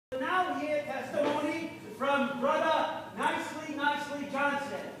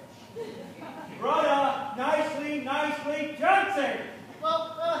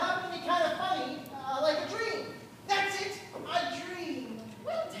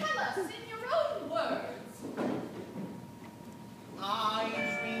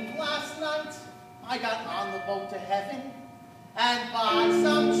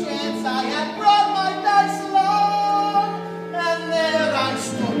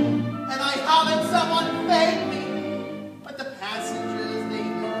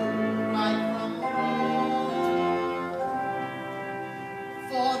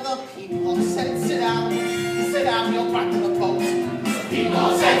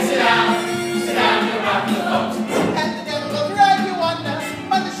sit down, you'll rock the boat. And the devil will drag you under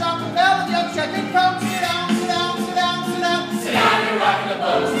by the sharp bell of your checkered coat. Sit down, sit down, sit down, sit down. Sit down, you're rocking the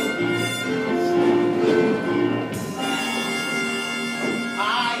boat.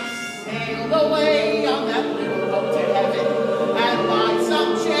 I sailed away on that little boat to heaven, and by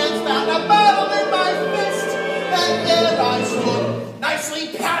some chance found a bottle in my fist. And there I stood, nicely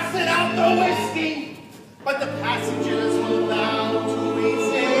passing out the whiskey, but the passengers were loud to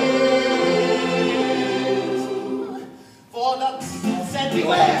resist. For the people said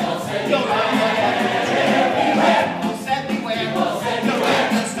beware, you're on the head. Beware, people said beware, you're at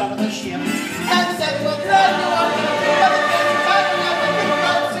the start of the ship. And said we'll drag you up, but it gets tight enough to pick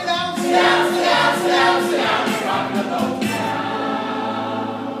up. Sit down, sit down, sit down, sit down, sit down, you're rocking the boat.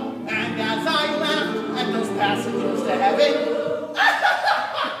 And as I laughed at those passengers to heaven,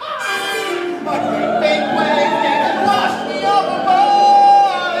 a great big wave came and washed me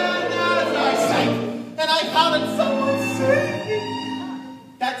overboard. And as I sank, and I hollered, someone save me.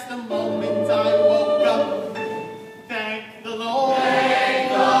 That's the moment I woke up. Thank the Lord. Thank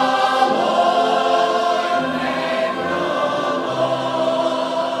the Lord, thank the Lord.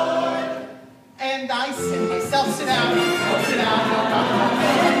 And I said to myself, sit down, you're rocking the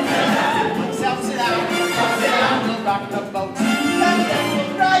boat.